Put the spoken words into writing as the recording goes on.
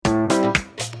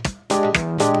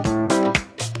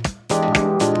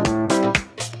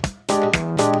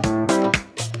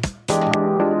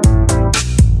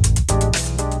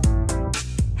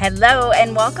Hello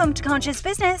and welcome to Conscious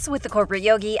Business with the Corporate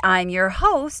Yogi. I'm your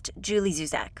host, Julie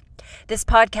Zuzak. This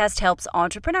podcast helps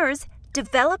entrepreneurs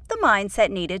develop the mindset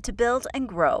needed to build and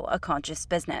grow a conscious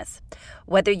business.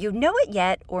 Whether you know it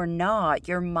yet or not,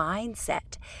 your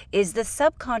mindset is the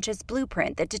subconscious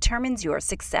blueprint that determines your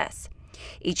success.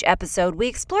 Each episode, we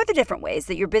explore the different ways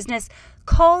that your business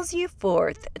calls you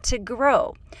forth to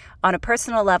grow on a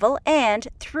personal level and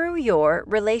through your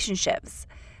relationships.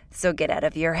 So get out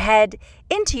of your head,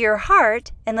 into your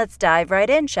heart, and let's dive right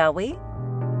in, shall we?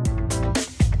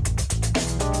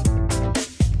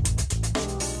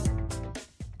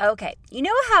 Okay, you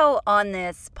know how on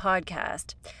this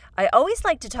podcast, I always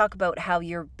like to talk about how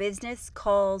your business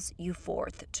calls you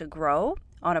forth to grow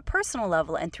on a personal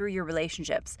level and through your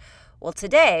relationships. Well,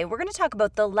 today we're going to talk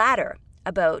about the latter,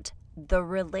 about the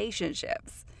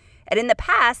relationships. And in the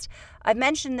past, I've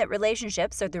mentioned that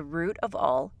relationships are the root of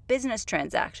all business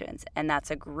transactions. And that's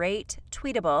a great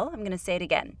tweetable. I'm going to say it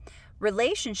again.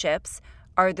 Relationships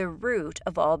are the root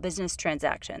of all business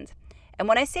transactions. And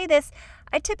when I say this,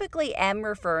 I typically am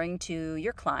referring to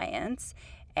your clients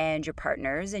and your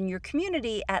partners and your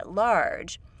community at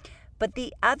large. But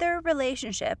the other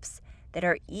relationships that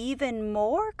are even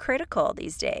more critical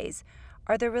these days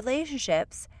are the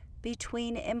relationships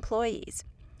between employees.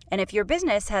 And if your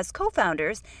business has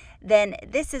co-founders, then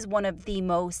this is one of the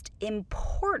most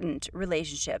important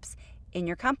relationships in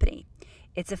your company.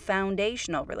 It's a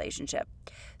foundational relationship.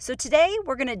 So today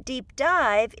we're going to deep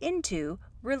dive into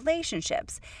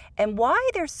relationships and why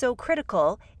they're so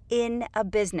critical in a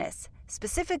business,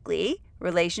 specifically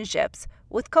relationships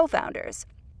with co-founders.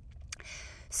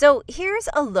 So here's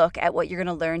a look at what you're going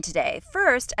to learn today.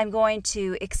 First, I'm going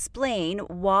to explain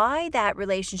why that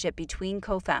relationship between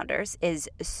co-founders is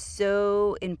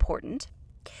so important.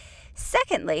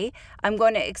 Secondly, I'm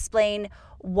going to explain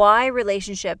why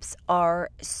relationships are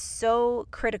so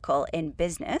critical in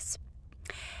business.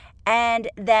 And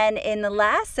then in the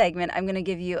last segment, I'm going to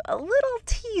give you a little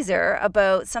teaser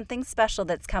about something special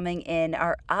that's coming in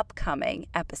our upcoming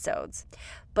episodes.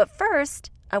 But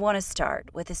first, I want to start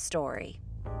with a story.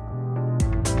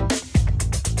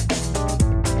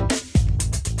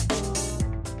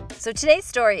 So today's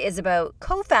story is about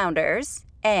co-founders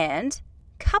and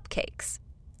cupcakes.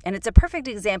 And it's a perfect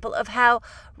example of how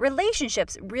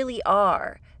relationships really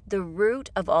are the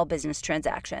root of all business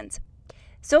transactions.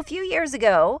 So a few years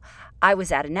ago, I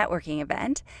was at a networking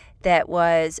event that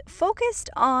was focused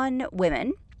on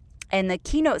women, and the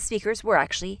keynote speakers were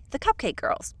actually the Cupcake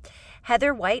Girls,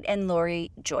 Heather White and Lori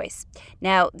Joyce.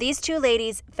 Now, these two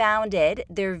ladies founded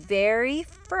their very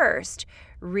first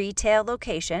retail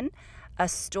location, a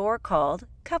store called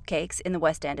Cupcakes in the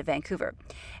West End of Vancouver.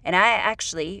 And I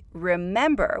actually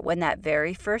remember when that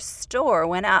very first store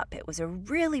went up. It was a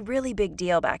really, really big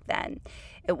deal back then.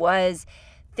 It was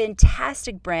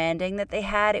fantastic branding that they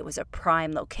had. It was a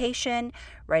prime location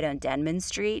right on Denman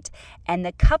Street. And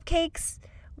the cupcakes,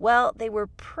 well, they were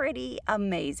pretty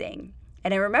amazing.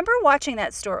 And I remember watching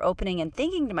that store opening and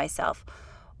thinking to myself,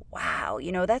 wow,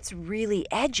 that's really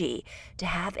edgy to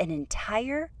have an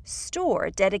entire store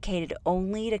dedicated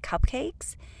only to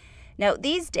cupcakes. Now,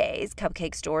 these days,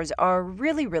 cupcake stores are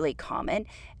really, really common,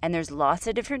 and there's lots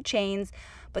of different chains.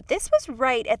 But this was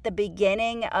right at the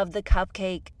beginning of the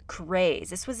cupcake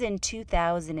craze. This was in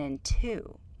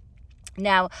 2002.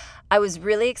 Now, I was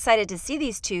really excited to see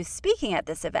these two speaking at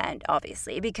this event,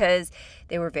 obviously, because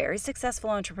they were very successful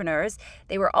entrepreneurs.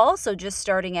 They were also just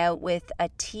starting out with a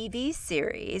TV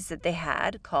series that they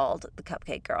had called The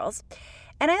Cupcake Girls.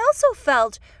 And I also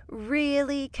felt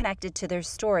really connected to their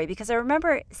story because I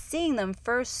remember seeing them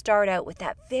first start out with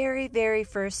that very, very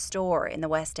first store in the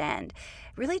West End,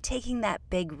 really taking that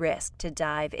big risk to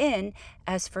dive in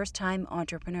as first-time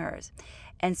entrepreneurs.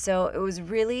 And so it was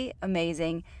really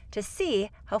amazing to see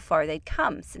how far they'd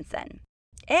come since then.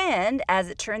 And as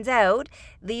it turns out,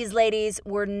 these ladies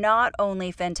were not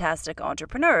only fantastic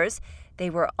entrepreneurs, they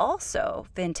were also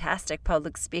fantastic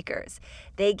public speakers.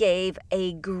 They gave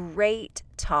a great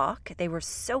talk. They were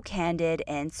so candid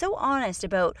and so honest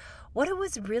about what it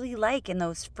was really like in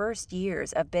those first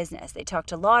years of business. They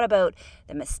talked a lot about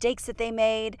the mistakes that they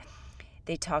made.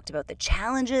 They talked about the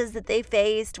challenges that they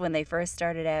faced when they first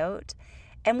started out.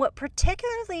 And what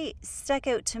particularly stuck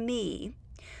out to me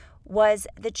was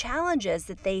the challenges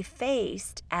that they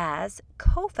faced as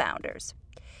co-founders.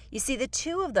 You see, the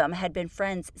two of them had been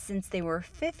friends since they were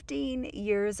 15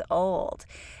 years old.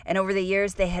 And over the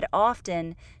years, they had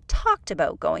often talked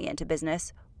about going into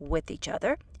business with each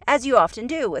other, as you often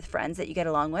do with friends that you get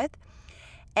along with.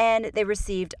 And they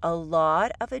received a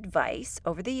lot of advice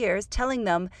over the years telling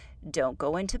them, don't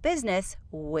go into business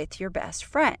with your best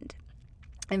friend.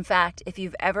 In fact, if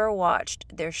you've ever watched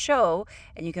their show,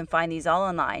 and you can find these all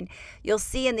online, you'll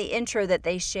see in the intro that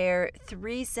they share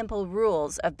 3 simple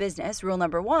rules of business. Rule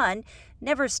number 1,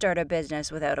 never start a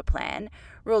business without a plan.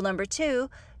 Rule number 2,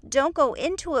 don't go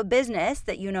into a business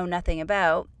that you know nothing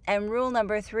about. And rule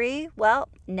number 3, well,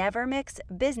 never mix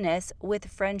business with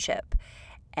friendship.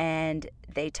 And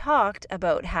they talked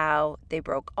about how they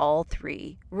broke all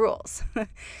 3 rules.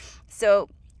 So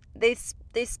they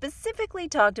specifically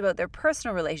talked about their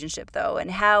personal relationship, though,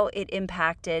 and how it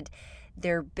impacted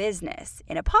their business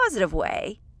in a positive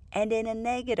way and in a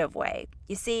negative way.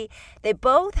 You see, they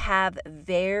both have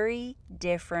very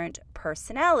different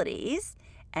personalities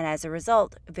and, as a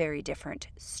result, very different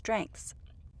strengths.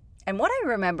 And what I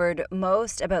remembered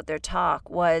most about their talk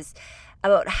was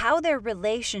about how their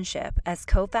relationship as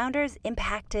co-founders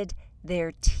impacted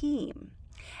their team.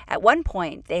 At one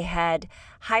point, they had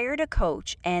hired a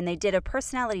coach and they did a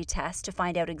personality test to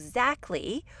find out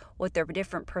exactly what their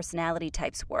different personality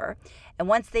types were. And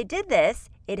once they did this,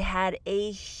 it had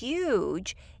a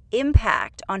huge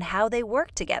impact on how they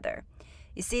worked together.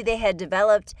 You see, they had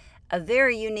developed a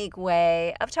very unique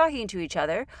way of talking to each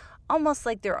other, almost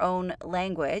like their own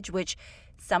language, which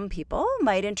some people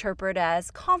might interpret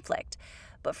as conflict.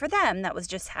 But for them, that was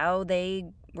just how they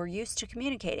were used to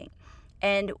communicating.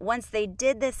 And once they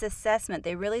did this assessment,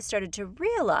 they really started to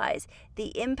realize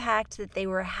the impact that they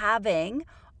were having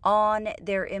on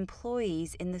their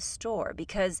employees in the store,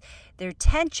 because their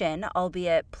tension,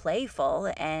 albeit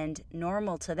playful and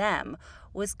normal to them,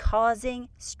 was causing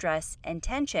stress and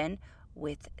tension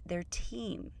with their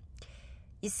team.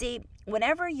 You see,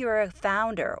 whenever you're a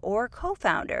founder or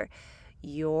co-founder,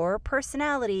 your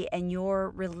personality and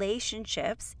your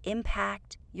relationships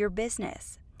impact your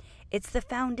business. It's the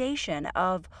foundation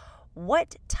of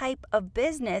what type of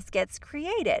business gets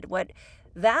created, what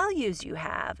values you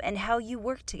have, and how you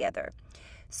work together.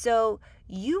 So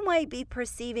you might be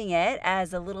perceiving it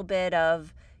as a little bit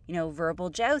of, verbal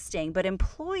jousting, but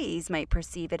employees might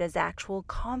perceive it as actual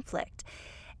conflict.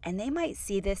 And they might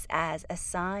see this as a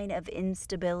sign of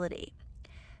instability.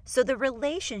 So the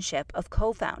relationship of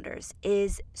co-founders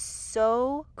is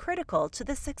so critical to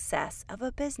the success of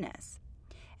a business.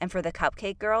 And for the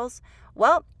Cupcake Girls,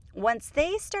 well, once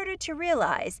they started to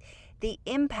realize the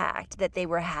impact that they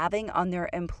were having on their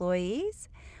employees,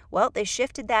 well, they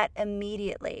shifted that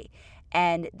immediately.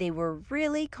 And they were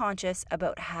really conscious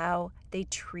about how they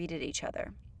treated each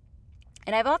other.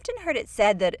 And I've often heard it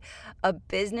said that a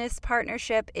business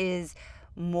partnership is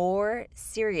more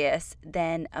serious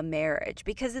than a marriage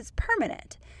because it's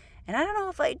permanent. And I don't know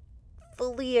if I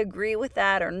fully agree with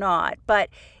that or not, but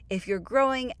if you're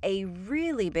growing a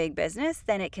really big business,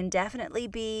 then it can definitely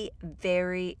be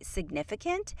very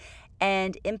significant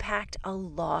and impact a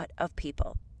lot of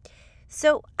people.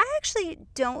 So I actually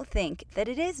don't think that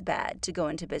it is bad to go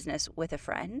into business with a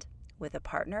friend, with a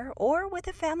partner, or with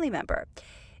a family member.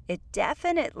 It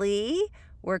definitely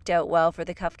worked out well for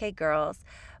the Cupcake Girls,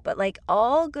 but like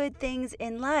all good things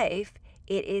in life,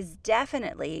 it is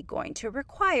definitely going to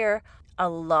require a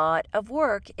lot of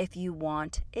work if you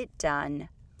want it done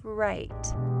right.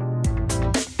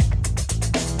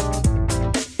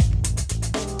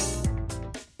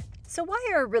 So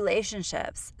why are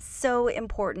relationships so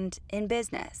important in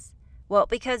business? Well,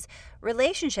 because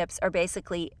relationships are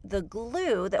basically the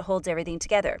glue that holds everything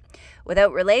together.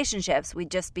 Without relationships,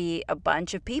 we'd just be a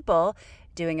bunch of people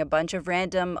doing a bunch of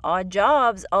random odd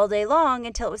jobs all day long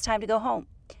until it was time to go home.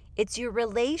 It's your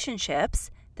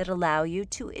relationships that allow you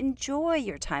to enjoy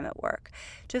your time at work,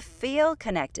 to feel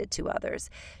connected to others,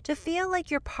 to feel like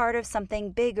you're part of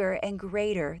something bigger and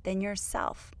greater than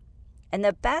yourself. And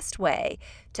the best way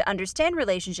to understand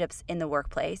relationships in the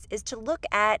workplace is to look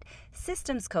at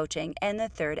systems coaching and the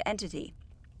third entity.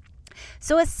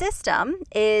 So a system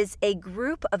is a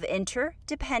group of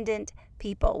interdependent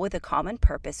people with a common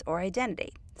purpose or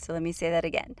identity. So let me say that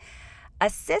again. A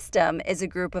system is a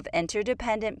group of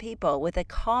interdependent people with a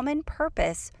common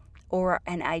purpose or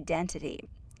an identity.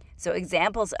 So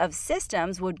examples of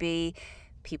systems would be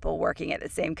people working at the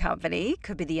same company,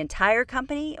 could be the entire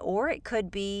company, or it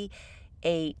could be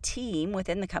a team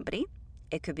within the company.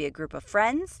 It could be a group of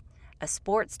friends, a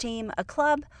sports team, a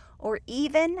club, or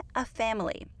even a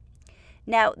family.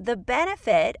 Now, the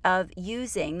benefit of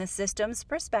using the systems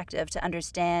perspective to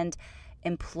understand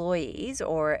employees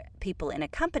or people in a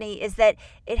company is that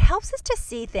it helps us to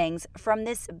see things from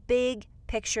this big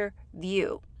picture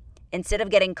view instead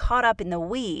of getting caught up in the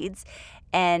weeds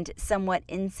and somewhat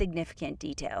insignificant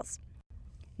details.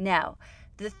 Now,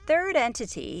 the third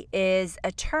entity is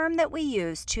a term that we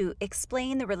use to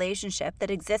explain the relationship that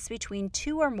exists between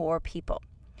two or more people.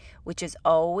 which is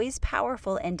always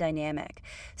powerful and dynamic.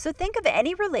 So think of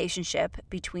any relationship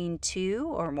between two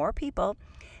or more people.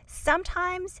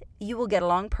 Sometimes you will get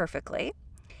along perfectly,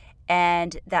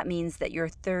 and that means that your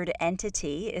third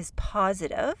entity is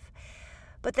positive.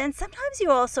 But then sometimes you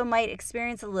also might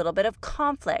experience a little bit of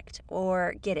conflict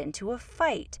or get into a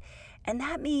fight. And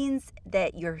that means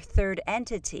that your third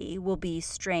entity will be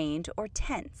strained or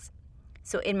tense.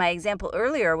 So in my example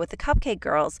earlier with the Cupcake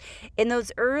Girls, in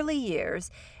those early years,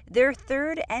 their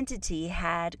third entity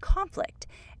had conflict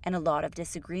and a lot of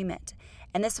disagreement.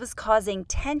 And this was causing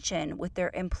tension with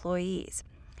their employees.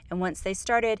 And once they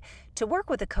started to work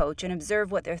with a coach and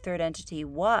observe what their third entity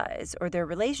was or their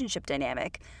relationship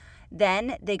dynamic,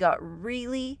 then they got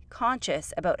really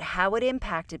conscious about how it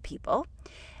impacted people,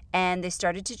 and they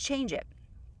started to change it.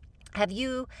 Have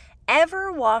you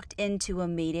ever walked into a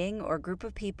meeting or group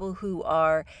of people who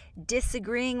are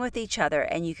disagreeing with each other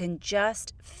and you can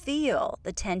just feel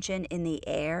the tension in the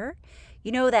air?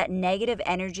 You know that negative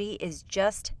energy is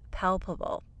just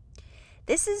palpable.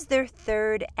 This is their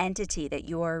third entity that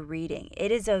you are reading.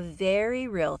 It is a very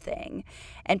real thing,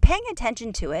 and paying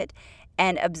attention to it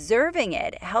and observing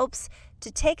it helps to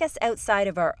take us outside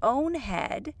of our own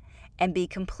head and be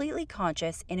completely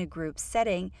conscious in a group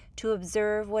setting to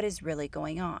observe what is really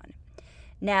going on.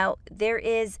 Now, there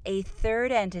is a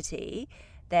third entity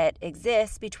that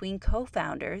exists between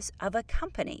co-founders of a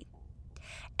company.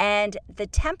 And the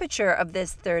temperature of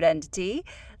this third entity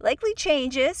likely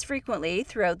changes frequently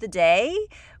throughout the day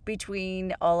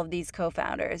between all of these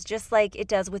co-founders, just like it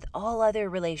does with all other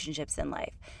relationships in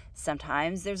life.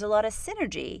 Sometimes there's a lot of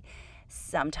synergy.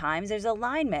 Sometimes there's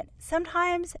alignment.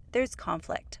 Sometimes there's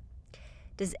conflict.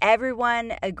 Does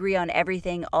everyone agree on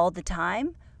everything all the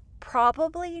time?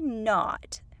 Probably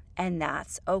not. And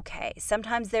that's okay.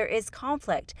 Sometimes there is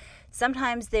conflict.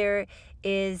 Sometimes there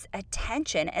is a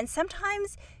tension. And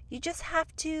sometimes you just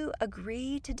have to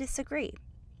agree to disagree.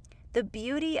 The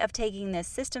beauty of taking this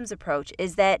systems approach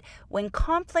is that when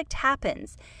conflict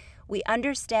happens, we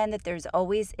understand that there's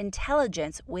always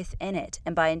intelligence within it.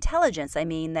 And by intelligence, I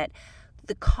mean that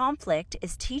the conflict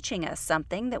is teaching us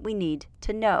something that we need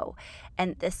to know.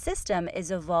 And the system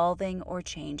is evolving or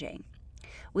changing.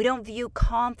 We don't view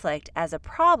conflict as a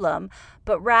problem,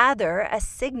 but rather a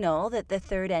signal that the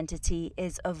third entity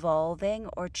is evolving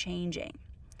or changing.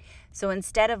 So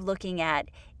instead of looking at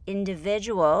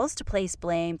individuals to place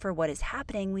blame for what is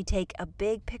happening, we take a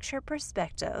big picture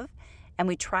perspective and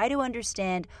we try to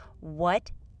understand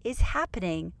what is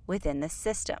happening within the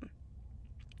system.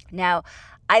 Now,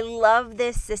 I love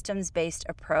this systems-based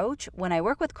approach when I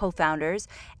work with co-founders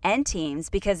and teams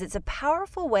because it's a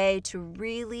powerful way to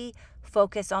really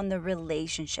focus on the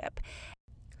relationship.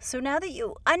 So now that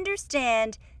you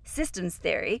understand systems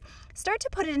theory, start to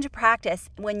put it into practice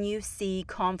when you see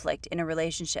conflict in a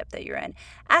relationship that you're in.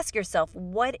 Ask yourself,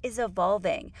 what is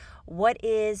evolving? What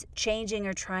is changing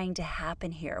or trying to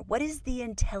happen here? What is the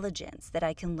intelligence that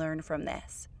I can learn from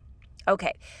this?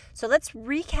 Okay, so let's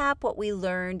recap what we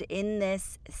learned in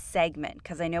this segment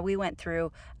because I know we went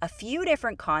through a few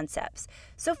different concepts.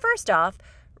 So first off,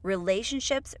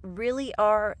 relationships really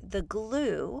are the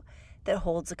glue that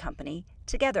holds a company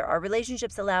together. Our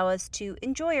relationships allow us to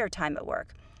enjoy our time at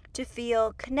work, to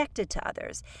feel connected to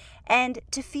others, and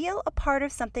to feel a part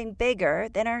of something bigger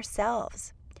than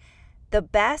ourselves. The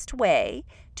best way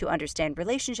to understand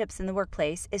relationships in the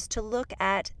workplace is to look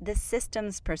at the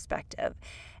systems perspective.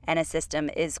 And a system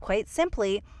is quite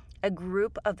simply a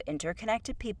group of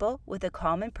interconnected people with a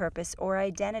common purpose or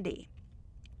identity.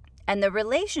 And the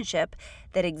relationship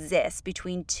that exists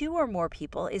between two or more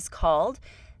people is called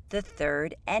the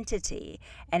third entity,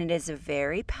 and it is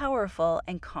very powerful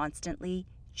and constantly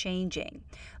changing.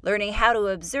 Learning how to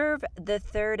observe the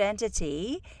third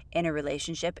entity in a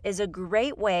relationship is a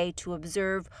great way to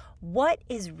observe what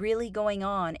is really going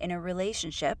on in a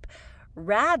relationship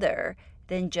rather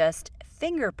than just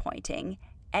finger pointing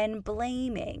and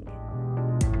blaming.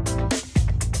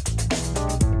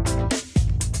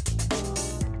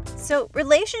 So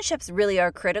relationships really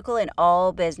are critical in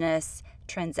all business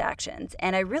transactions.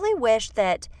 And I really wish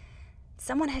that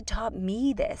someone had taught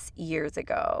me this years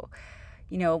ago,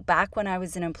 back when I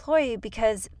was an employee,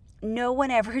 because no one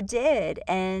ever did.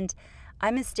 And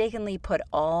I mistakenly put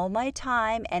all my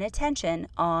time and attention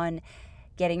on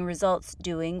getting results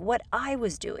doing what I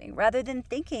was doing rather than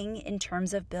thinking in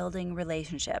terms of building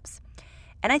relationships.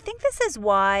 And I think this is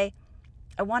why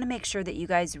I want to make sure that you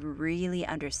guys really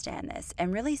understand this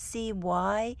and really see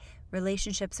why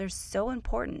relationships are so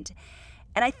important.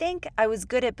 And I think I was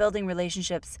good at building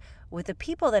relationships with the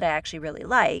people that I actually really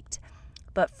liked,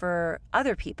 but for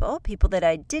other people that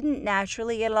I didn't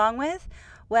naturally get along with,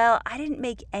 well, I didn't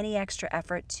make any extra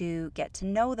effort to get to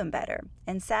know them better.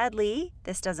 And sadly,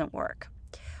 this doesn't work.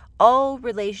 All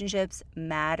relationships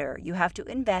matter. You have to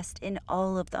invest in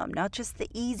all of them, not just the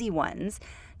easy ones,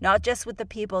 not just with the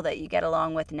people that you get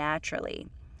along with naturally.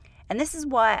 And this is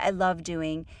why I love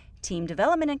doing team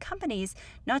development in companies,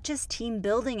 not just team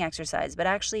building exercise, but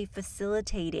actually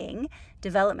facilitating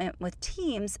development with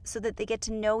teams so that they get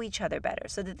to know each other better,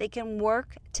 so that they can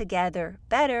work together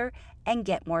better and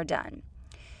get more done.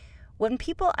 When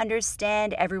people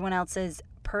understand everyone else's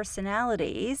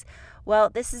personalities,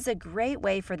 well, this is a great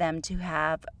way for them to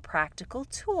have practical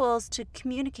tools to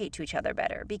communicate to each other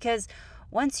better, because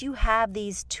once you have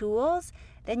these tools,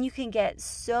 then you can get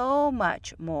so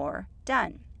much more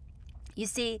done. You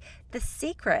see, the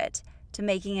secret to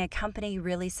making a company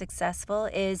really successful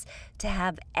is to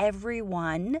have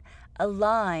everyone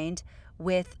aligned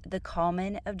with the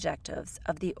common objectives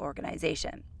of the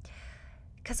organization.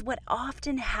 Because what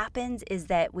often happens is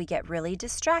that we get really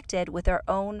distracted with our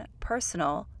own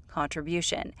personal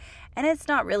contribution. And it's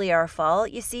not really our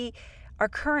fault. You see, our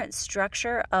current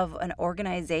structure of an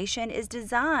organization is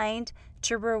designed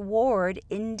to reward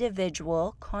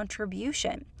individual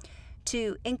contribution,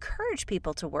 to encourage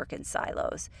people to work in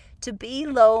silos, to be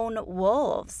lone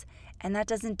wolves. And that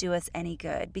doesn't do us any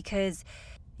good because,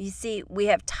 you see, we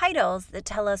have titles that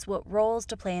tell us what roles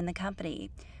to play in the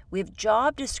company. We have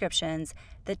job descriptions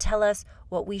that tell us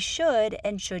what we should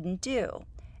and shouldn't do.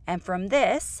 And from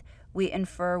this, we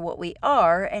infer what we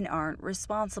are and aren't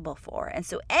responsible for. And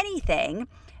so anything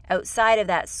outside of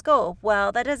that scope,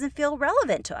 well, that doesn't feel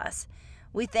relevant to us.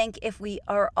 We think if we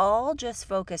are all just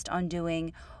focused on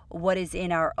doing what is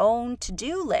in our own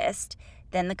to-do list,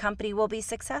 then the company will be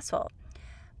successful.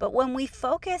 But when we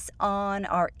focus on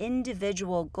our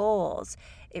individual goals,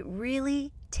 it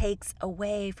really takes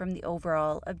away from the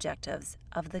overall objectives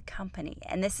of the company.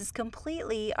 And this is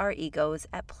completely our egos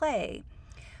at play.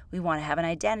 We want to have an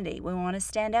identity. We want to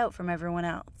stand out from everyone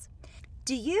else.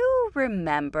 Do you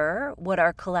remember what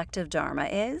our collective dharma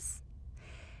is?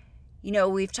 You know,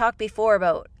 we've talked before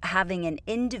about having an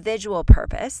individual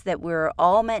purpose that we're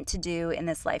all meant to do in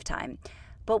this lifetime.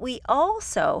 But we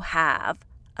also have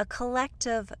a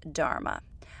collective dharma,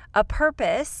 a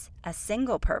purpose, a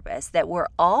single purpose that we're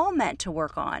all meant to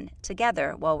work on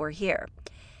together while we're here.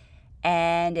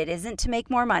 And it isn't to make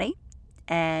more money,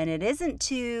 and it isn't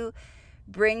to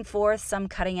bring forth some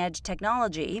cutting-edge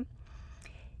technology.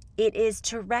 It is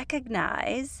to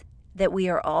recognize that we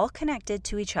are all connected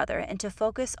to each other and to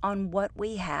focus on what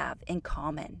we have in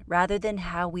common rather than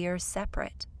how we are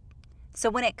separate. So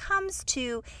when it comes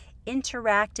to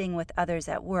interacting with others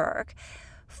at work,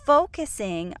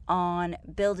 focusing on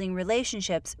building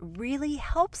relationships really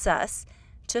helps us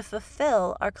to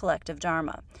fulfill our collective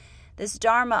dharma. This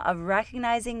dharma of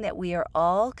recognizing that we are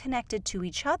all connected to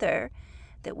each other,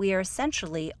 that we are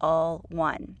essentially all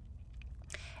one.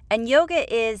 And yoga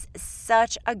is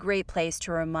such a great place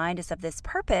to remind us of this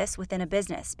purpose within a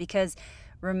business because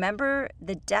remember,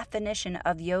 the definition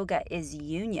of yoga is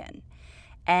union.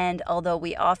 And although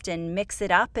we often mix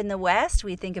it up in the West,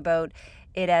 we think about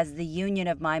it as the union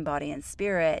of mind, body, and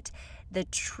spirit. The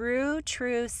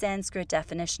true Sanskrit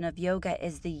definition of yoga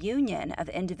is the union of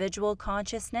individual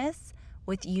consciousness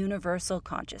with universal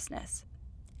consciousness.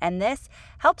 And this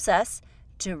helps us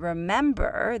to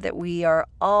remember that we are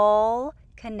all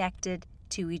connected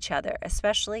to each other,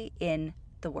 especially in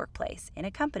the workplace, in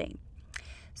a company.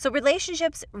 So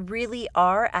relationships really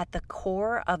are at the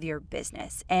core of your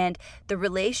business, and the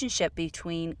relationship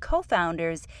between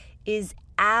co-founders is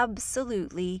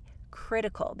absolutely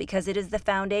critical because it is the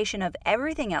foundation of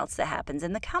everything else that happens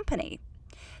in the company.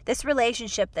 This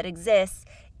relationship that exists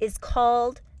is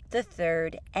called the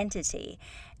third entity,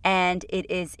 and it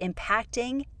is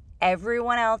impacting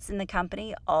everyone else in the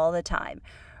company all the time,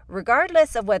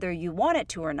 regardless of whether you want it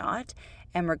to or not,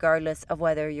 and regardless of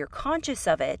whether you're conscious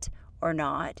of it or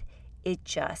not. It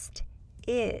just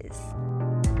is.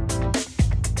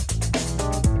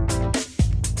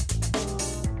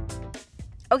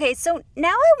 Okay, so now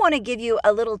I want to give you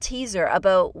a little teaser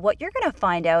about what you're going to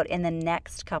find out in the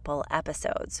next couple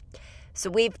episodes. So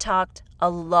we've talked a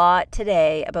lot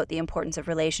today about the importance of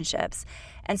relationships,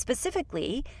 and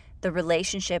specifically the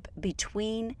relationship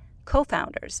between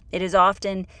co-founders. It is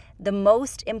often the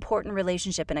most important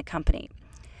relationship in a company.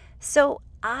 So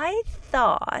I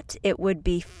thought it would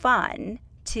be fun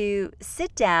to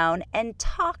sit down and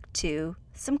talk to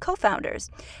some co-founders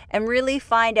and really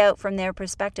find out from their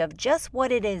perspective just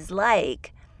what it is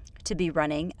like to be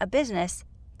running a business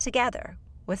together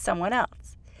with someone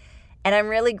else. And I'm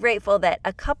really grateful that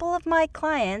a couple of my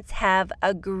clients have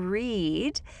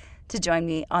agreed to join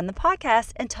me on the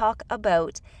podcast and talk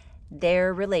about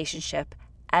their relationship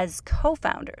as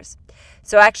co-founders.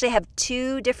 So I actually have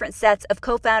 2 different sets of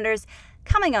co-founders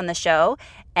coming on the show,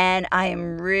 and I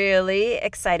am really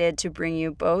excited to bring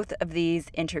you both of these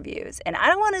interviews. And I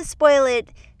don't want to spoil it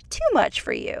too much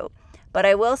for you, but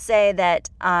I will say that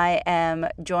I am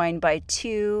joined by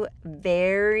 2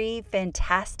 very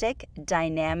fantastic,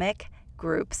 dynamic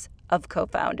groups of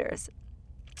co-founders.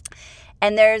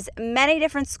 And there's many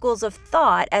different schools of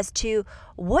thought as to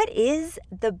what is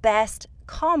the best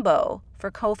combo for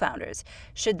co-founders.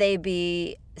 Should they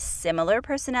be similar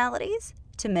personalities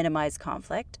to minimize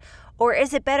conflict? Or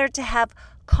is it better to have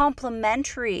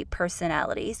complementary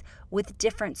personalities with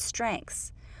different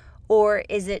strengths? Or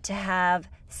is it to have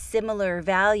similar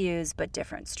values but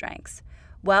different strengths?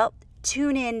 Well,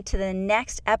 tune in to the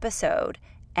next episode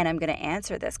and I'm going to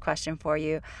answer this question for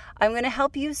you. I'm going to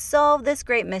help you solve this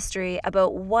great mystery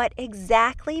about what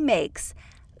exactly makes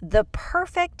the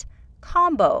perfect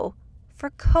combo for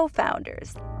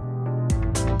co-founders.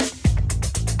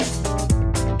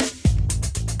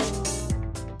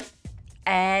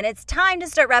 And it's time to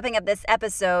start wrapping up this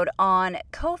episode on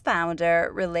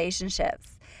co-founder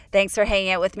relationships. Thanks for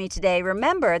hanging out with me today.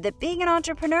 Remember that being an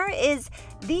entrepreneur is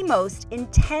the most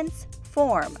intense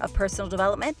form of personal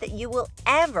development that you will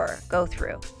ever go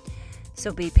through.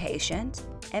 So be patient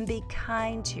and be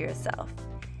kind to yourself.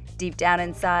 Deep down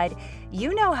inside,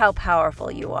 you know how powerful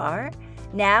you are.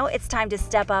 Now it's time to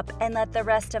step up and let the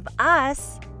rest of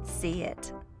us see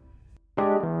it.